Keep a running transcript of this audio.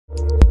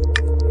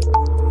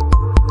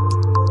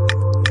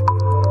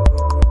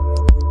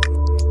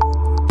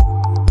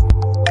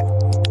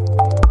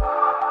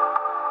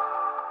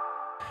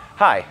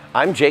Hi,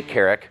 I'm Jake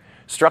Carrick,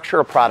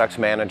 Structural Products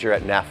Manager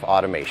at NEFF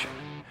Automation.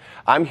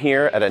 I'm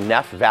here at a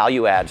NEFF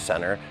Value Add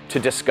Center to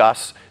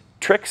discuss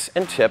tricks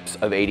and tips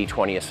of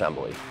 80/20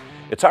 assembly.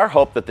 It's our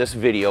hope that this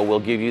video will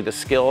give you the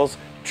skills,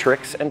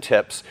 tricks, and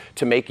tips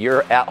to make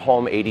your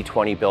at-home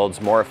 80/20 builds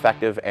more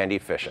effective and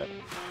efficient.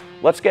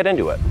 Let's get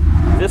into it.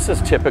 This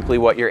is typically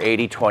what your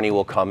 80/20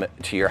 will come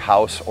to your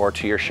house or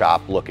to your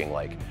shop looking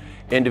like.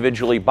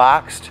 Individually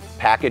boxed,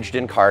 packaged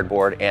in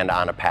cardboard, and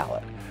on a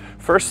pallet.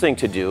 First thing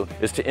to do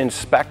is to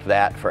inspect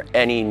that for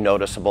any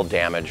noticeable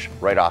damage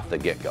right off the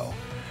get-go.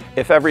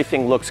 If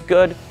everything looks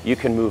good, you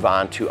can move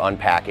on to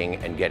unpacking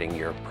and getting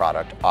your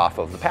product off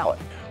of the pallet.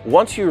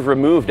 Once you've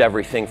removed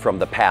everything from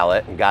the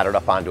pallet and got it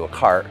up onto a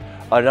cart,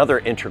 another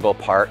integral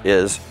part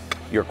is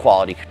your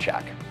quality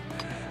check.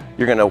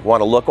 You're going to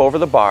want to look over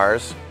the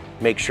bars,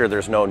 make sure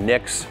there's no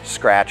nicks,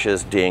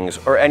 scratches, dings,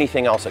 or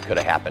anything else that could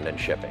have happened in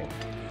shipping.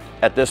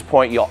 At this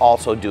point, you'll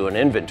also do an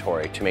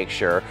inventory to make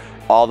sure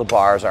all the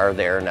bars are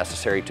there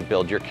necessary to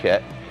build your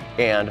kit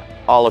and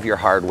all of your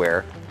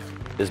hardware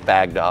is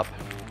bagged up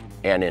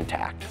and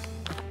intact.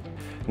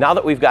 Now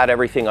that we've got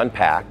everything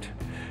unpacked,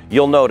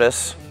 you'll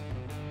notice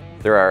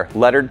there are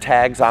lettered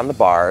tags on the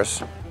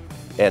bars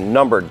and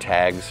numbered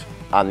tags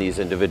on these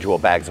individual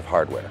bags of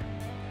hardware.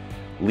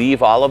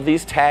 Leave all of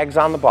these tags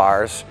on the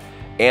bars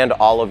and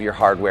all of your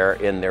hardware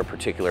in their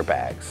particular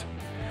bags.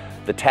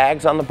 The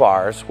tags on the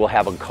bars will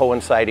have a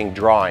coinciding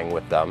drawing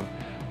with them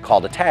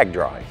called a tag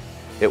drawing.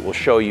 It will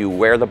show you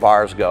where the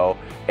bars go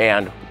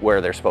and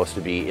where they're supposed to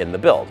be in the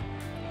build,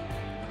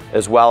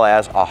 as well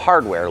as a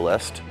hardware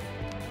list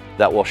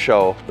that will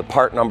show the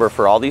part number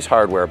for all these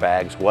hardware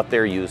bags, what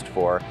they're used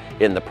for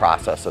in the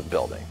process of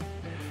building.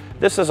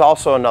 This is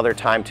also another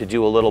time to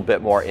do a little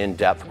bit more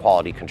in-depth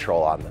quality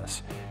control on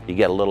this. You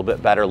get a little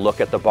bit better look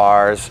at the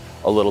bars,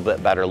 a little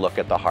bit better look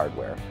at the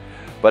hardware.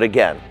 But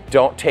again,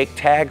 don't take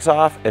tags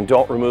off and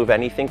don't remove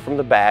anything from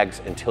the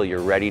bags until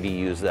you're ready to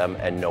use them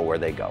and know where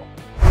they go.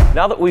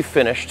 Now that we've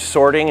finished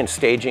sorting and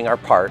staging our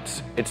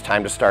parts, it's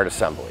time to start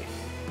assembly.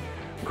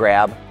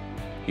 Grab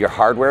your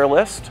hardware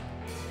list,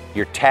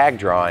 your tag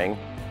drawing,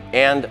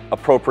 and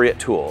appropriate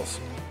tools.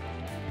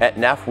 At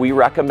NEFF, we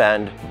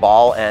recommend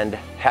ball end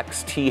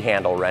hex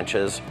T-handle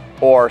wrenches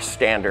or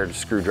standard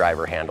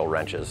screwdriver handle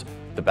wrenches,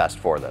 the best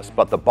for this,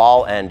 but the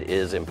ball end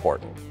is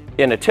important.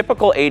 In a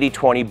typical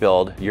 80/20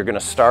 build, you're going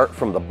to start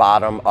from the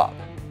bottom up.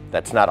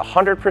 That's not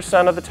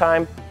 100% of the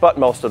time, but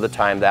most of the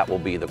time that will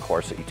be the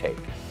course that you take.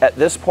 At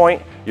this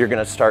point, you're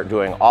going to start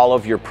doing all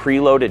of your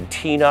preloaded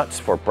T-nuts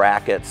for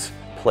brackets,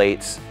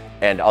 plates,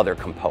 and other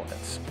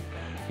components.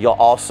 You'll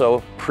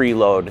also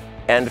preload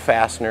end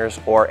fasteners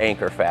or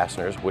anchor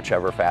fasteners,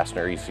 whichever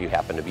fasteners you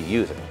happen to be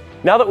using.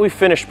 Now that we've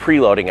finished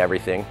preloading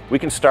everything, we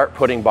can start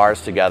putting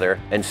bars together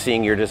and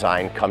seeing your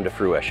design come to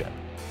fruition.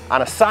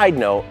 On a side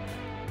note,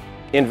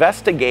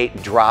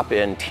 investigate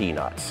drop-in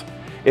T-nuts.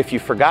 If you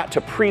forgot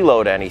to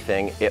preload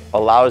anything, it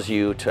allows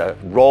you to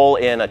roll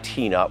in a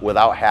T-nut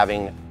without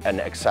having an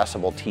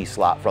accessible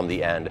T-slot from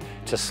the end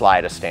to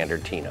slide a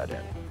standard T-nut in.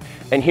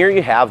 And here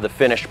you have the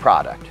finished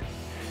product.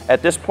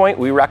 At this point,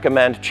 we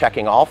recommend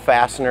checking all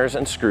fasteners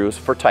and screws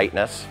for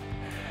tightness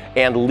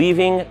and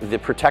leaving the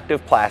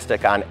protective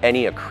plastic on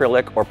any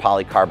acrylic or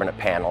polycarbonate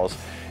panels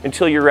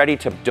until you're ready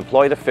to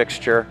deploy the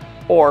fixture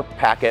or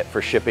pack it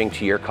for shipping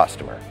to your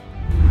customer.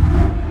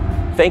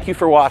 Thank you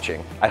for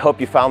watching. I hope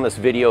you found this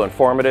video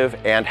informative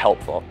and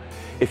helpful.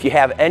 If you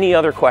have any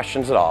other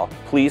questions at all,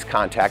 please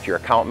contact your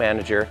account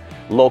manager,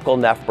 local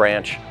NEFF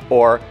branch,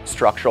 or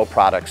structural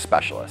products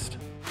specialist.